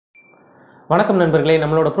வணக்கம் நண்பர்களே,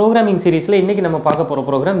 நம்மளோட ப்ரோக்ராமிங் சீரிஸில் இன்றைக்கி நம்ம பார்க்க போகிற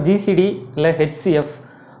ப்ரோக்ராம் GCD இல்லை HCF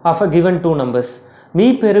of a given two numbers.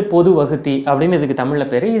 மீப்பெரு பொது வகுத்தி அப்படின்னு இதுக்கு தமிழில்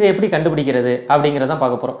பேர். இதை எப்படி கண்டுபிடிக்கிறது அப்படிங்கிறதான்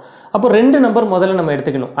பார்க்க போகிறோம். அப்போ ரெண்டு நம்பர் முதல்ல நம்ம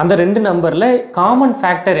எடுத்துக்கணும். அந்த ரெண்டு நம்பரில் காமன்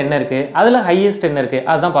ஃபேக்டர் என்ன இருக்குது, அதில் ஹையஸ்ட் என்ன இருக்குது,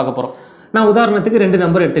 அதுதான் பார்க்க போகிறோம். நான் உதாரணத்துக்கு ரெண்டு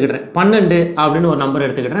நம்பர் எடுத்துக்கிட்டேன். 12 அப்படின்னு ஒரு நம்பர்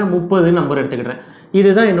எடுத்துக்கிட்டேன், 30 நம்பர் எடுத்துக்கிட்டேன்.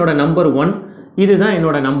 இதுதான் என்னோட நம்பர் 1, இதுதான்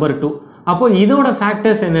என்னோட நம்பர் 2. அப்போ இதோட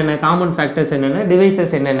ஃபேக்டர்ஸ் என்னென்ன, காமன் ஃபேக்டர்ஸ் என்னென்ன,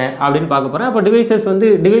 டிவைசஸ் என்னென்ன அப்படின்னு பார்க்க போகிறேன். அப்போ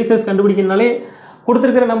டிவைசஸ் கண்டுபிடிக்கிறதுனாலே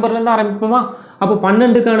கொடுத்துருக்கிற நம்பர்லேருந்து ஆரம்பிப்போமா? அப்போ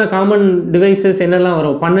 12க்கான காமன் டிவைசஸ் என்னெல்லாம்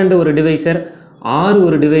வரும்? 12 ஒரு டிவைசர், 6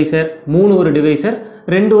 ஒரு டிவைசர், 3 ஒரு டிவைசர்,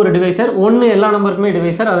 2 ஒரு டிவைசர், 1 எல்லா நம்பருக்குமே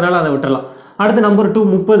டிவைசர், அதனால் அதை விட்டுறலாம். அடுத்து நம்பர் 2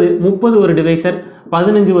 30 ஒரு டிவைசர்,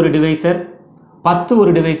 15 ஒரு டிவைசர், 10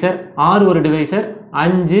 ஒரு டிவைசர், 6 ஒரு டிவைசர்,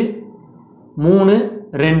 5 3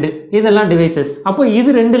 2 இதெல்லாம் டிவைசஸ். அப்போ இது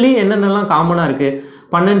ரெண்டுலேயும் என்னென்னலாம் காமனாக இருக்குது?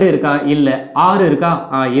 12 இருக்கா? இல்லை. 6 இருக்கா?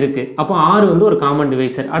 இருக்குது. அப்போ 6 வந்து ஒரு காமன்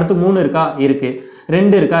டிவைசர். அடுத்து 3 இருக்கா? இருக்குது.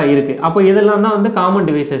 2 இருக்கா? இருக்குது. அப்போ இதெல்லாம் தான் வந்து காமன்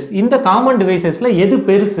டிவைசஸ். இந்த காமன் டிவைசஸில் எது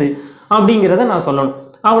பெருசு அப்படிங்கிறத நான் சொல்லணும்.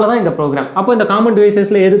 அவ்வளோதான் இந்த ப்ரோக்ராம். அப்போ இந்த காமன்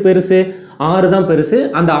டிவைசஸில் எது பெருசு? 6 தான் பெருசு.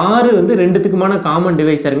 அந்த 6 வந்து ரெண்டுத்துக்குமான காமன்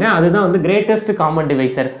டிவைசருங்க. அதுதான் வந்து கிரேட்டஸ்ட் காமன்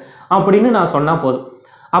டிவைசர் அப்படின்னு நான் சொன்னால் போதும்.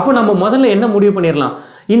 அப்போ நம்ம முதல்ல என்ன முடிவு பண்ணிடலாம்?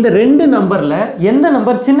 இந்த ரெண்டு நம்பரில் எந்த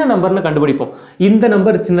நம்பர் சின்ன நம்பர்னு கண்டுபிடிப்போம். இந்த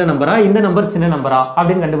நம்பர் சின்ன நம்பரா, இந்த நம்பர் சின்ன நம்பரா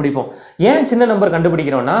அப்படின்னு கண்டுபிடிப்போம். ஏன் சின்ன நம்பர்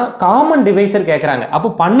கண்டுபிடிக்கிறோம்னா காமன் டிவைசர் கேட்குறாங்க.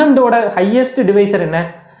 அப்போ 12ஓட ஹையஸ்ட் டிவைசர் என்ன?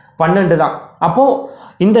 12 தான். அப்போது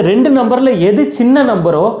இந்த ரெண்டு நம்பரில் எது சின்ன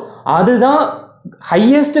நம்பரோ அதுதான்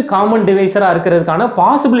ஹையஸ்ட் காமன் டிவைசராக இருக்கிறதுக்கான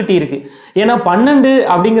பாசிபிலிட்டி இருக்குது. ஏன்னா 12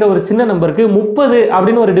 அப்படிங்கிற ஒரு சின்ன நம்பருக்கு 30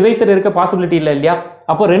 அப்படின்னு ஒரு டிவைசர் இருக்க பாசிபிலிட்டி இல்லை இல்லையா?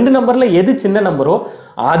 அப்போ ரெண்டு நம்பரில் எது சின்ன நம்பரோ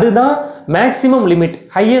அதுதான் maximum limit,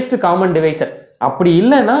 highest common divisor. அப்படி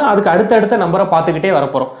இல்லைன்னா அதுக்கு அடுத்தடுத்த நம்பரை பார்த்துக்கிட்டே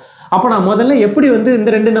வரப்போகிறோம். அப்போ நான் முதல்ல எப்படி வந்து இந்த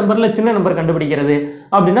ரெண்டு நம்பரில் சின்ன நம்பர் கண்டுபிடிக்கிறது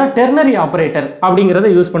அப்படின்னா டெர்னரி ஆப்ரேட்டர் அப்படிங்கிறத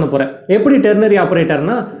யூஸ் பண்ண போகிறேன். எப்படி ternary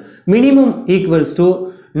ஆப்ரேட்டர்னா minimum equals to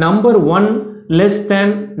number 1 less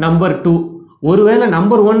than number 2. ஒருவேளை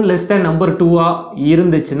நம்பர் 1 லெஸ் தேன் நம்பர் 2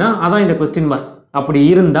 இருந்துச்சுன்னா அதான் இந்த கொஸ்டின் மார்க். அப்படி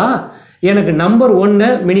இருந்தால் எனக்கு நம்பர் 1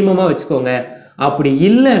 மினிமமாக வச்சுக்கோங்க, அப்படி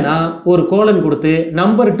இல்லைன்னா ஒரு கோலன் கொடுத்து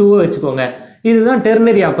நம்பர் 2 வச்சுக்கோங்க. இதுதான்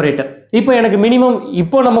டெர்னரி ஆப்ரேட்டர். இப்போ எனக்கு மினிமம்,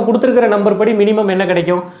 இப்போ நம்ம கொடுத்துருக்கிற நம்பர் படி மினிமம் என்ன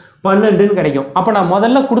கிடைக்கும்? 12ன்னு கிடைக்கும். அப்போ நான்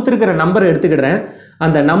முதல்ல கொடுத்துருக்கிற நம்பர் எடுத்துக்கிடுறேன்.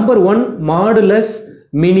 அந்த நம்பர் 1 மாடுலஸ்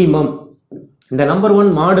மினிமம், இந்த number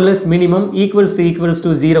 1 modulus minimum equals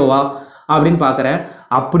to 0வா அப்படின்னு பார்க்குறேன்.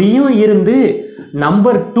 அப்படியும் இருந்து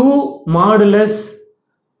number 2 modulus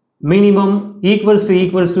minimum equals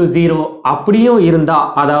to 0 அப்படியும் இருந்தா,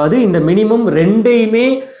 அதாவது இந்த மினிமம் ரெண்டையுமே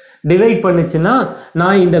டிவைட் பண்ணுச்சுன்னா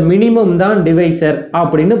நான் இந்த மினிமம் தான் டிவைசர்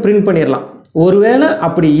அப்படின்னு பிரிண்ட் பண்ணிடலாம். ஒருவேளை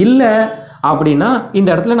அப்படி இல்லை அப்படின்னா இந்த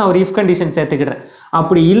இடத்துல நான் ஒரு இஃப் கண்டிஷன் சேர்த்துக்கிடுறேன்.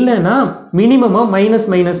 அப்படி இல்லைன்னா மினிமமாக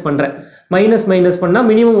மைனஸ் பண்ணுறேன். மைனஸ் பண்ணால்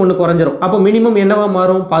மினிமம் 1 குறைஞ்சிரும். அப்போ மினிமம் என்னவா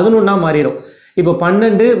மாறும்? 11ஆக மாறிடும். இப்போ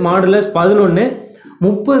 12 மாடுலஸ் 11,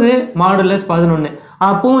 30 மாடுலஸ் 11.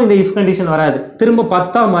 அப்பவும் இந்த இஃப் கண்டிஷன் வராது. திரும்ப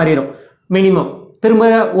 10ஆக மாறிடும் மினிமம், திரும்ப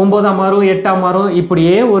 9ஆக மாறும், 8ஆக மாறும்.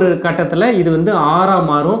 இப்படியே ஒரு கட்டத்தில் இது வந்து 6ஆக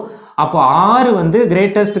மாறும். அப்போ 6 வந்து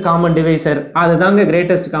கிரேட்டஸ்ட் காமன் டிவைசர், அதுதாங்க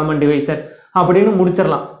கிரேட்டஸ்ட் காமன் டிவைசர் அப்படின்னு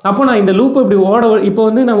முடிச்சிடலாம். அப்போ நான் இந்த லூப் இப்படி இப்போ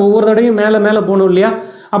வந்து நான் ஒவ்வொரு தடையும் மேலே போகணும் இல்லையா?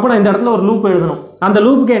 அப்போ நான் இந்த இடத்துல ஒரு லூப் எழுதணும். அந்த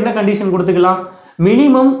லூப்புக்கு என்ன கண்டிஷன் கொடுத்துக்கலாம்?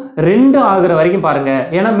 மினிமம் 2 ஆகுற வரைக்கும் பாருங்க.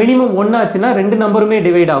 ஏன்னா மினிமம் 1 ஆச்சுன்னா ரெண்டு நம்பருமே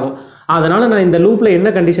டிவைட் ஆகும். அதனால நான் இந்த லூப்பில் என்ன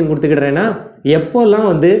கண்டிஷன் கொடுத்துக்கிடுறேன்னா, எப்போல்லாம்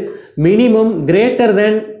வந்து minimum greater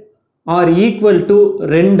than R equal to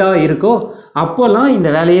 2 இருக்கோ அப்போல்லாம் இந்த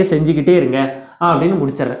வேலையை செஞ்சுக்கிட்டே இருங்க அப்படின்னு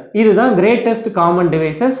முடிச்சிடுறேன். இதுதான் greatest common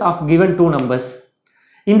devices of given two numbers.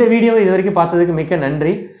 இந்த வீடியோவை இது வரைக்கும் பார்த்ததுக்கு மிக்க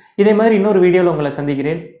நன்றி. இதே மாதிரி இன்னொரு வீடியோவில் உங்களை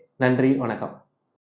சந்திக்கிறேன். நன்றி, வணக்கம்.